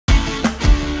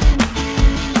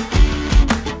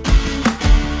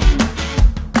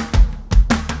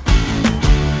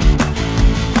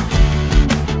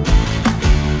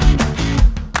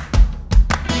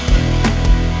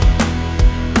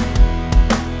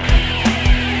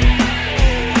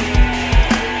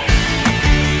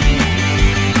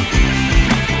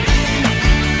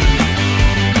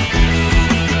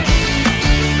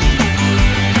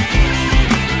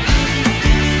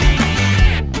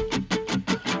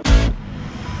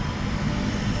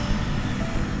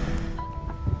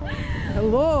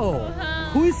Hello.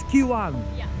 Who is Q1?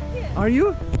 Yeah. Are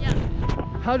you? Yeah.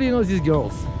 How do you know these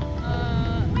girls?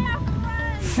 We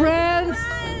are Friends.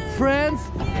 Friends.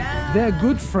 Yeah. They're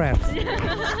good friends.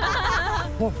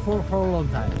 for a long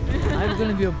time. I'm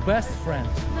gonna be your best friend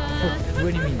for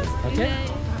 20 minutes. Okay?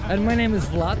 And my name is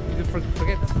Vlad. You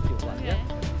forget this is Vlad. Okay. Yeah.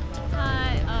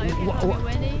 Hi. You can call me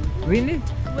Wendy? Wendy.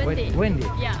 Wendy. Wendy.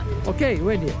 Yeah. Okay,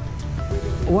 Wendy.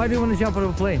 Why do you want to jump out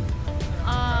of a plane?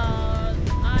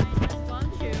 I just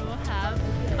want to have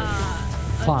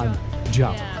a Fun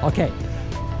jump. Yeah. Okay.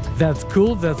 That's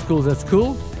cool. That's cool. That's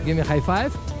cool. Give me a high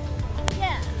five.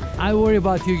 Yeah. I worry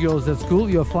about you girls. That's cool.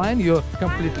 You're fine. You're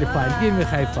completely fine. Give me a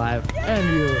high five. And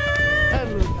you.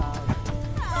 And look up.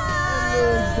 And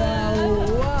look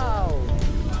down. Wow.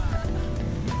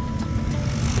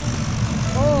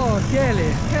 Oh,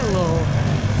 Kelly. Hello.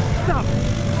 Stop.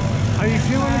 Are you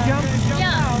sure you want to jump?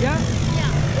 Yeah. Yeah?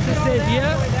 Yeah. Just say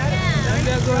yeah. Yeah. And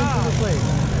they're going to the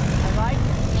plane.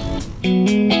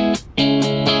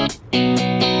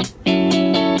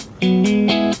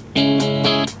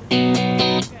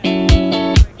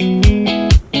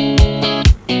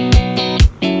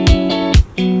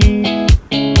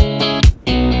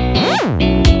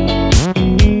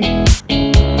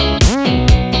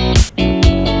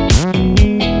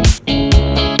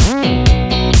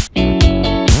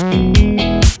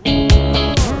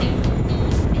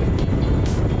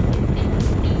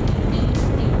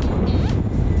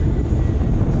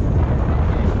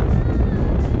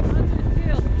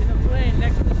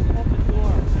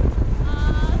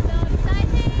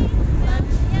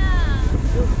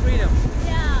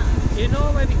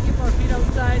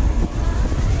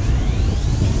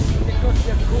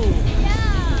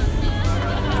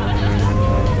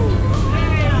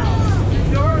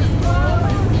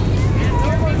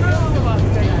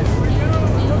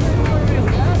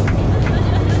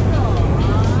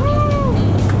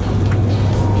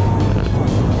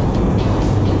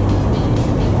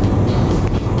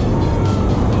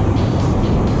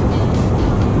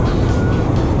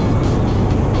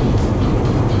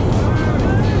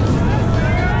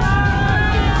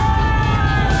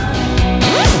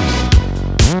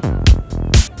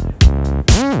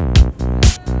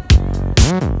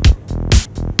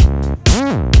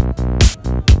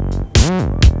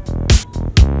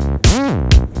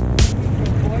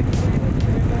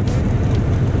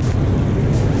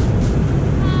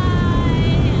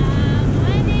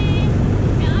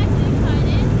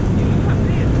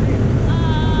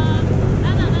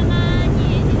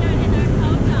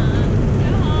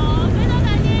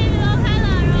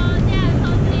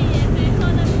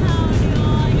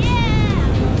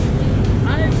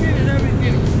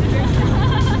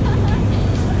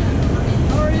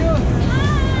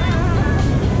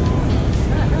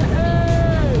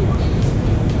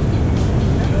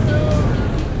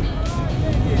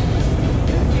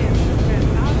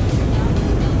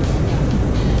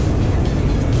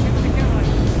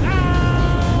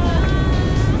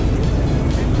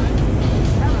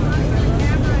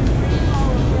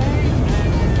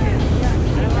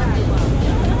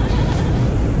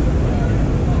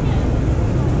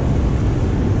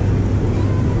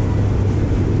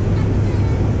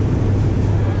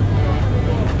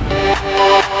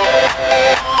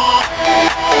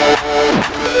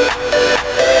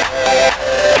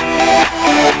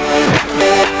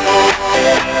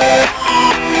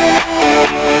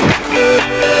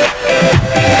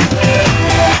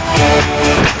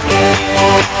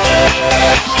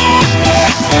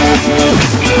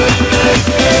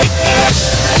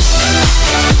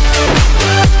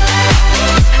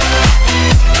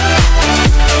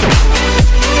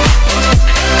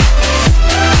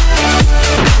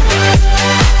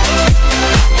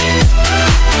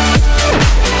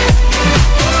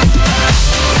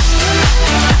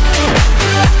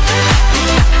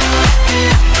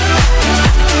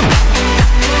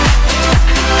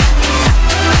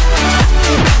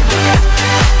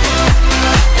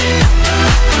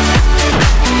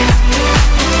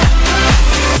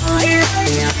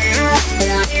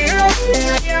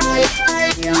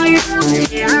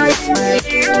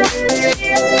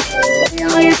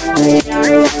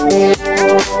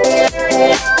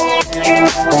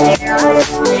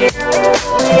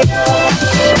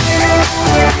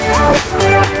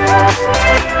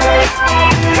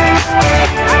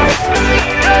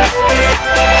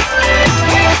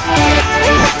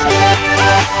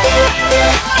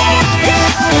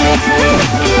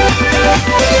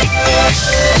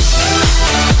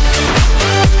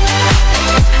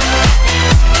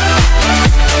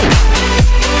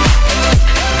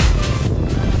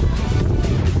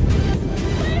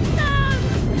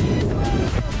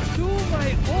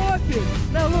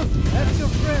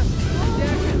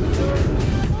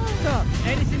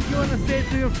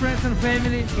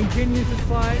 family continues to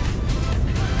fly?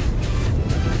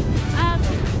 I'm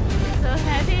so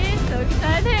happy, so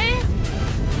excited.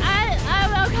 I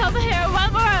will come here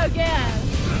one more again.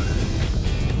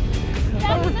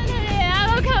 Definitely,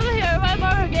 I will come here one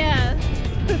more again.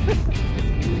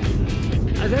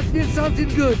 That means something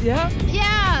good, yeah?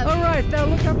 Yeah. All right, now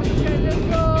look up at the sky. Let's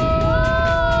go!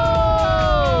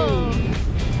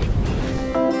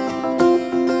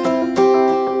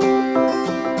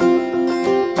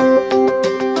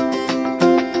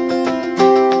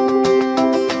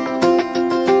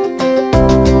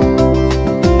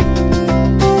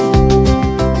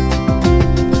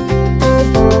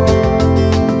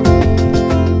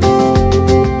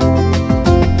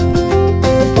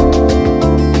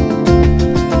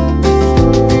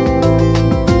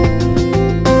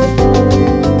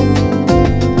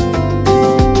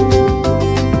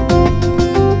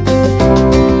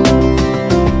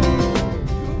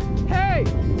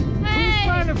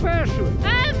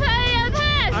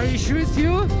 Are you sure it's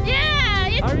you? Yeah,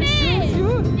 it's Are you me. sure it's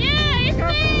you? Yeah, it's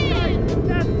me.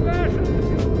 That's special.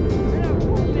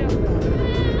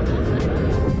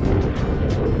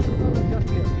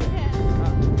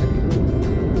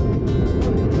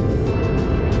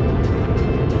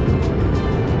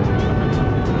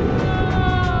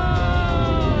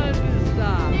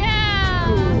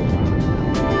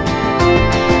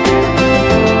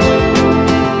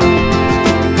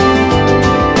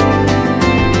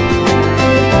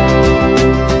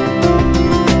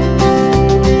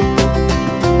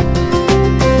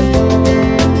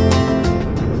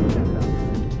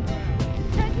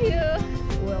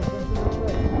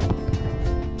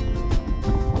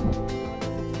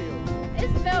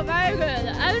 Very good.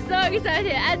 I'm so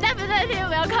excited. I definitely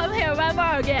will come here one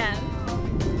more again.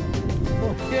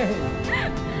 Okay.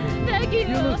 Thank you.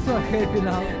 You look so happy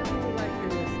now.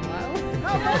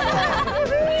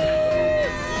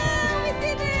 We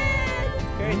did it!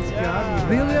 Great job.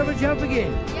 Will you ever jump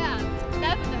again? Yeah,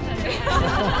 definitely.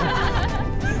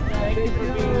 Thank you for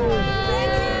being here.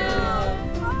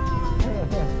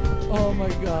 Oh my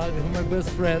God, you're my best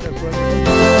friend.